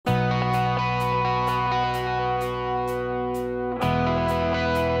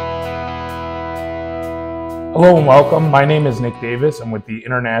Hello and welcome. My name is Nick Davis. I'm with the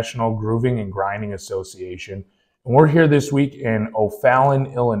International Grooving and Grinding Association, and we're here this week in O'Fallon,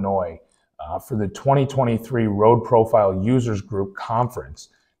 Illinois, for the 2023 Road Profile Users Group Conference.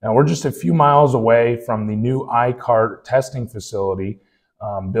 Now, we're just a few miles away from the new iCart testing facility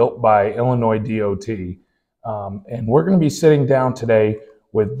built by Illinois DOT, and we're going to be sitting down today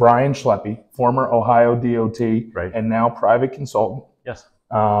with Brian Schleppi, former Ohio DOT, right, and now private consultant. Yes.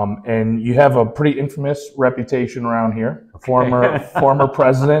 And you have a pretty infamous reputation around here, former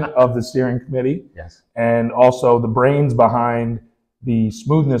president of the steering committee, yes, and also the brains behind the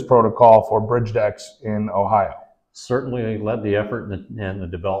smoothness protocol for bridge decks in Ohio. Certainly led the effort and the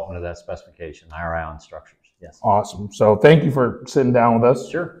development of that specification, IRI on structures. Yes. Awesome. So thank you for sitting down with us.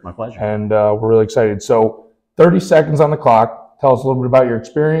 Sure, my pleasure. And we're really excited. So 30 seconds on the clock. Tell us a little bit about your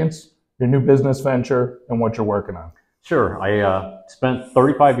experience, your new business venture, and what you're working on. Sure. I spent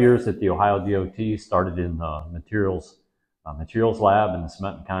 35 years at the Ohio DOT, started in the materials lab in the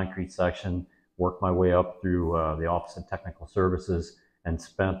cement and concrete section, worked my way up through the Office of Technical Services, and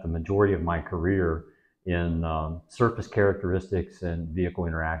spent the majority of my career in surface characteristics and vehicle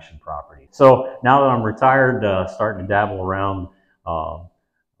interaction property. So now that I'm retired, starting to dabble around,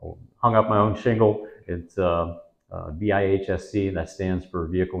 hung up my own shingle. It's VIHSC, that stands for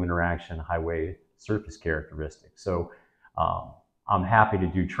Vehicle Interaction Highway Surface Characteristics. So I'm happy to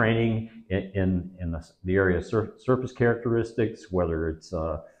do training in the area of surface characteristics, whether it's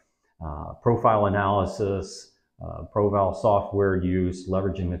profile analysis, profile software use,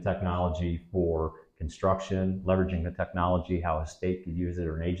 leveraging the technology for construction, leveraging the technology, how a state could use it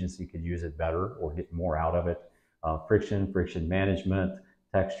or an agency could use it better or get more out of it, friction management,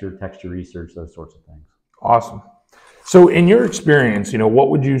 texture research, those sorts of things. Awesome. So in your experience, what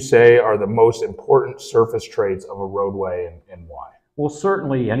would you say are the most important surface traits of a roadway and why? Well,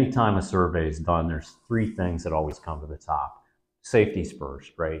 certainly anytime a survey is done, there's three things that always come to the top. Safety's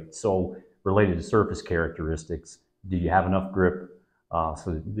first, right? So related to surface characteristics, do you have enough grip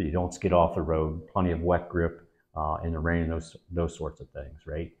so that you don't skid off the road? Plenty of wet grip in the rain, those sorts of things,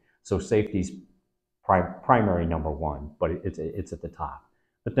 right? So safety's primary number one, but it's at the top.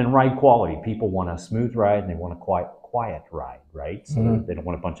 But then ride quality, people want a smooth ride and they want a quiet ride, right? So they don't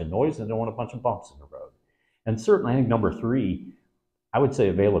want a bunch of noise and they don't want a bunch of bumps in the road. And certainly, I think number three, I would say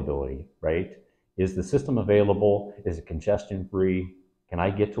availability, right? Is the system available? Is it congestion free? Can I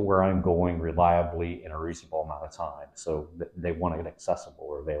get to where I'm going reliably in a reasonable amount of time? So they want it accessible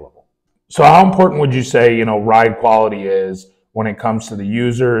or available. So how important would you say, ride quality is when it comes to the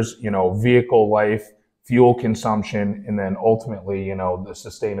users, vehicle life, fuel consumption, and then ultimately, the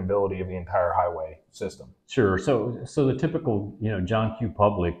sustainability of the entire highway system? Sure. So the typical, John Q.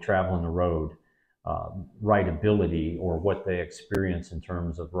 public traveling the road, rideability or what they experience in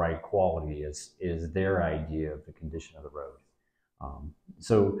terms of ride quality is their idea of the condition of the road.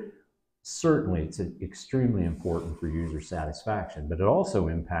 So certainly it's extremely important for user satisfaction, but it also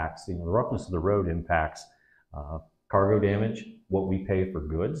impacts, the roughness of the road impacts cargo damage, what we pay for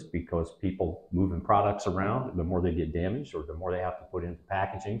goods, because people moving products around, the more they get damaged or the more they have to put into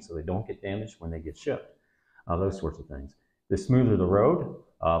packaging so they don't get damaged when they get shipped, those sorts of things. The smoother the road,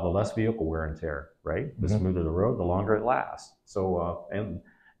 the less vehicle wear and tear, right? The smoother the road, the longer it lasts. So,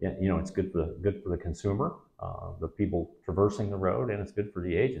 it's good for the consumer, the people traversing the road, and it's good for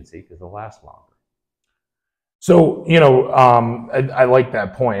the agency because it'll last longer. So, I like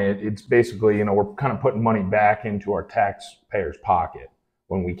that point. It's basically, we're kind of putting money back into our taxpayers' pocket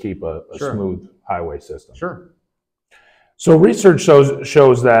when we keep a Sure. smooth highway system. Sure. So research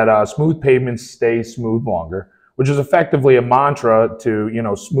shows that smooth pavements stay smooth longer, which is effectively a mantra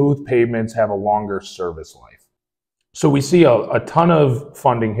to, smooth pavements have a longer service life. So we see a ton of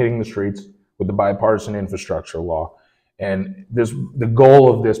funding hitting the streets with the bipartisan infrastructure law. And the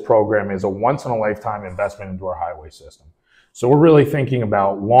goal of this program is a once-in-a-lifetime investment into our highway system. So we're really thinking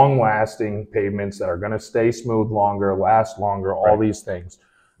about long-lasting pavements that are going to stay smooth longer, last longer, all these things.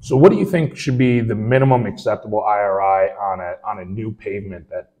 So what do you think should be the minimum acceptable IRI on a new pavement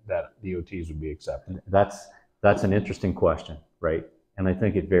that DOTs would be accepting? That's an interesting question, right? And I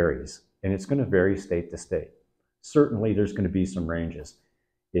think it varies. And it's going to vary state to state. Certainly there's going to be some ranges.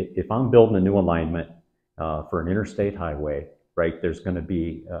 If I'm building a new alignment, for an interstate highway, right, there's going to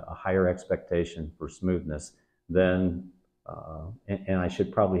be a higher expectation for smoothness than, and I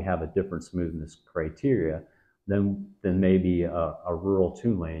should probably have a different smoothness criteria than maybe a rural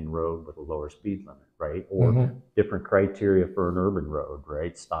 2-lane road with a lower speed limit, right? Or different criteria for an urban road,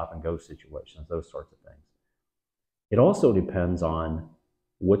 right? Stop and go situations, those sorts of things. It also depends on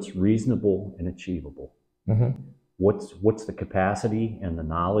what's reasonable and achievable. Mm-hmm. Mm-hmm. What's the capacity and the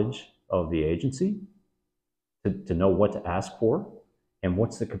knowledge of the agency, and what's the reasonable and achievable. So, for example, if I'm building a new alignment for an interstate highway, right, there's going to be a higher expectation for smoothness than maybe a rural 2-lane road with a lower speed limit, right? Or different criteria for an urban road, right? Stop and go situations, those sorts of things. It also depends on what's reasonable and achievable. What's the capacity and the knowledge of the agency, to know what to ask for, and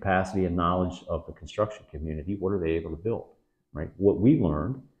what's the capacity and knowledge of the construction community. What are they able to build, right? What we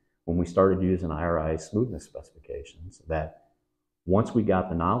learned when we started using IRI smoothness specifications, that once we got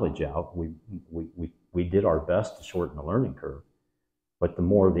the knowledge out, we did our best to shorten the learning curve. But the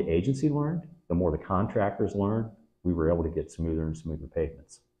more the agency learned, the more the contractors learned, we were able to get smoother and smoother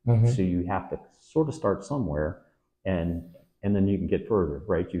pavements. So you have to sort of start somewhere, and then you can get further,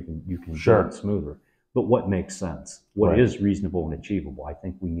 right? You can build smoother. But what makes sense? What is reasonable and achievable? I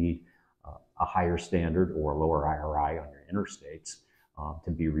think we need a higher standard or a lower IRI on your interstates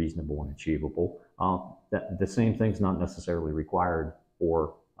to be reasonable and achievable. The same thing's not necessarily required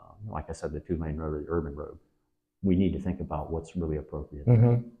for, like I said, the 2-lane road or the urban road. We need to think about what's really appropriate.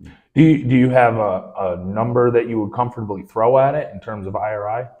 Do you have a number that you would comfortably throw at it in terms of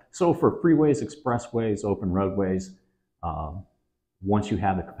IRI? So for freeways, expressways, open roadways, once you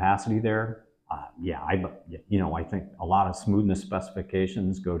have the capacity there, I think a lot of smoothness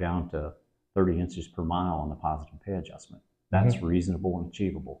specifications go down to 30 inches per mile on the positive pay adjustment. That's reasonable and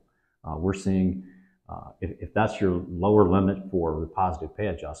achievable. We're seeing, if that's your lower limit for the positive pay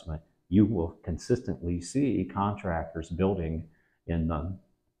adjustment, you will consistently see contractors building in the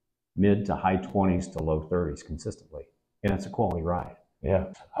mid to high 20s to low 30s consistently. And it's a quality ride. Yeah.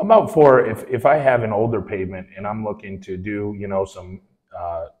 How about for if I have an older pavement and I'm looking to do, some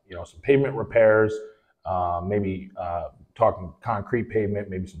pavement repairs, maybe talking concrete pavement,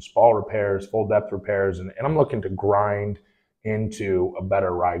 maybe some spall repairs, full depth repairs, and I'm looking to grind into a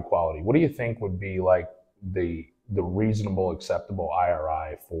better ride quality. What do you think would be like the reasonable, acceptable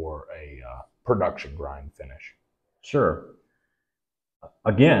IRI for a production grind finish? Sure.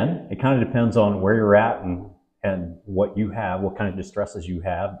 Again, it kind of depends on where you're at and what you have, what kind of distresses you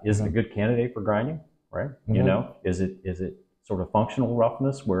have. Is it a good candidate for grinding, right? Is it sort of functional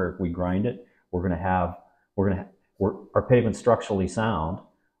roughness where if we grind it, our pavement's structurally sound.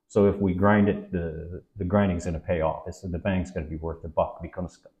 So if we grind it, the grinding's going to pay off. The bang's going to be worth the buck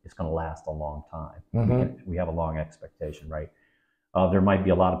because it's going to last a long time. We have a long expectation, right? There might be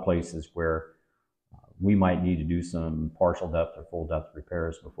a lot of places where we might need to do some partial depth or full depth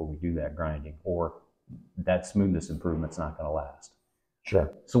repairs before we do that grinding, or that smoothness improvement's not going to last.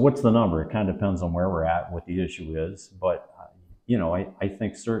 Sure. So what's the number? It kind of depends on where we're at, what the issue is. But, I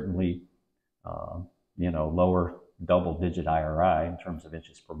think certainly, lower double-digit IRI in terms of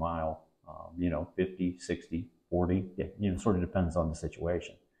inches per mile, 50, 60, 40, sort of depends on the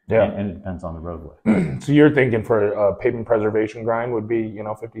situation. Yeah. And it depends on the roadway. So you're thinking for a pavement preservation grind would be,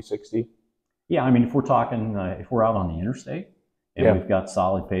 50, 60? Yeah, I mean, if we're talking, if we're out on the interstate and we've got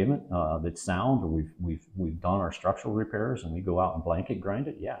solid pavement that's sound, or we've done our structural repairs and we go out and blanket grind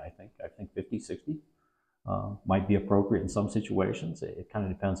it, I think 50, 60 might be appropriate in some situations. It kind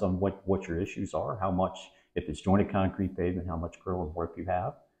of depends on what your issues are, how much. If it's jointed concrete pavement, how much curl and warp you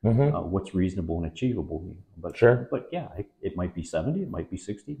have, what's reasonable and achievable. But it might be 70, it might be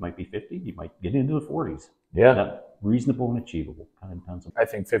 60, it might be 50, you might get into the 40s. Yeah. That reasonable and achievable kind of depends on. I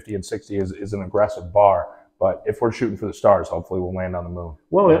think 50 and 60 is an aggressive bar, but if we're shooting for the stars, hopefully we'll land on the moon.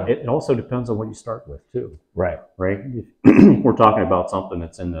 Well, it also depends on what you start with too. Right. If we're talking about something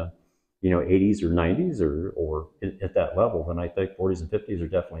that's in the 80s or 90s or at that level, then I think 40s and 50s are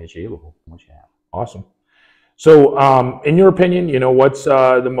definitely achievable once you have. Awesome. So, in your opinion, what's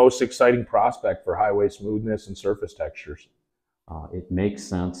the most exciting prospect for highway smoothness and surface textures? It makes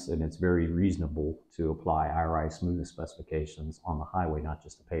sense, and it's very reasonable to apply IRI smoothness specifications on the highway, not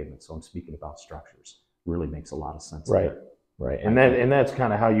just the pavement. So I'm speaking about structures. Really makes a lot of sense. Right. Right. And that's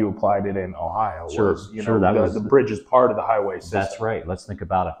kind of how you applied it in Ohio. Sure. The bridge is part of the highway system. That's right. Let's think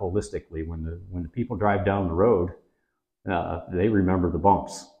about it holistically. When the people drive down the road, they remember the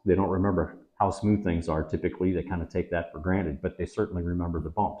bumps. They don't remember how smooth things are. Typically, they kind of take that for granted, but they certainly remember the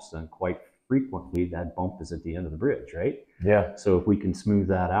bumps, and quite frequently that bump is at the end of the bridge, right? Yeah. So if we can smooth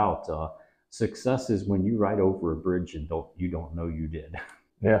that out, success is when you ride over a bridge and you don't know you did.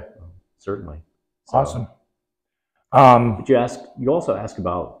 Yeah. Certainly. So, awesome. But you also ask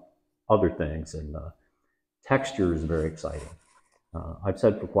about other things, and texture is very exciting. I've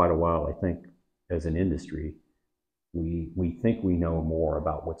said for quite a while, I think as an industry, we think we know more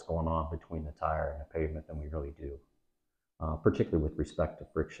about what's going on between the tire and the pavement than we really do, particularly with respect to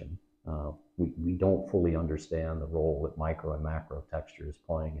friction. We don't fully understand the role that micro and macro texture is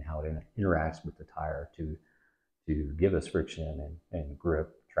playing and how it interacts with the tire to give us friction and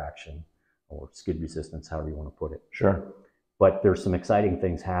grip, traction, or skid resistance, however you want to put it. Sure. But there's some exciting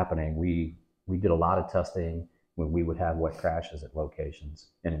things happening. We did a lot of testing when we would have wet crashes at locations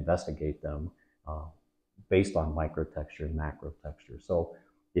and investigate them based on micro texture and macro texture. So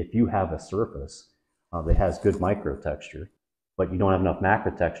if you have a surface that has good micro texture, but you don't have enough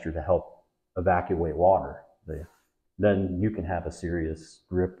macro texture to help evacuate water. Then you can have a serious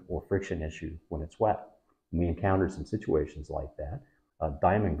grip or friction issue when it's wet. We encounter some situations like that.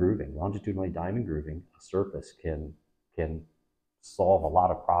 Diamond grooving, longitudinally diamond grooving a surface can solve a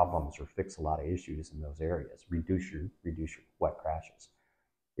lot of problems or fix a lot of issues in those areas, reduce your wet crashes.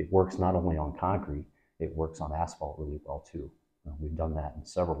 It works not only on concrete, it works on asphalt really well too. We've done that in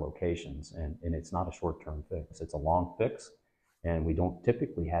several locations, and it's not a short-term fix. It's a long fix, and we don't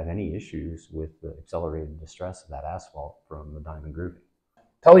typically have any issues with the accelerated distress of that asphalt from the diamond grooving.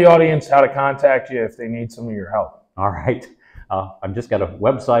 Tell the audience how to contact you if they need some of your help. All right. I've just got a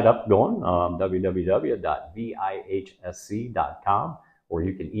website up going, www.vihsc.com, or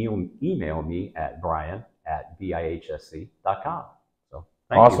you can email me at brian@vihsc.com. So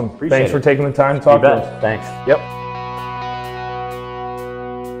thank you. Awesome. Thanks for taking the time to talk to us. Thanks. Yep.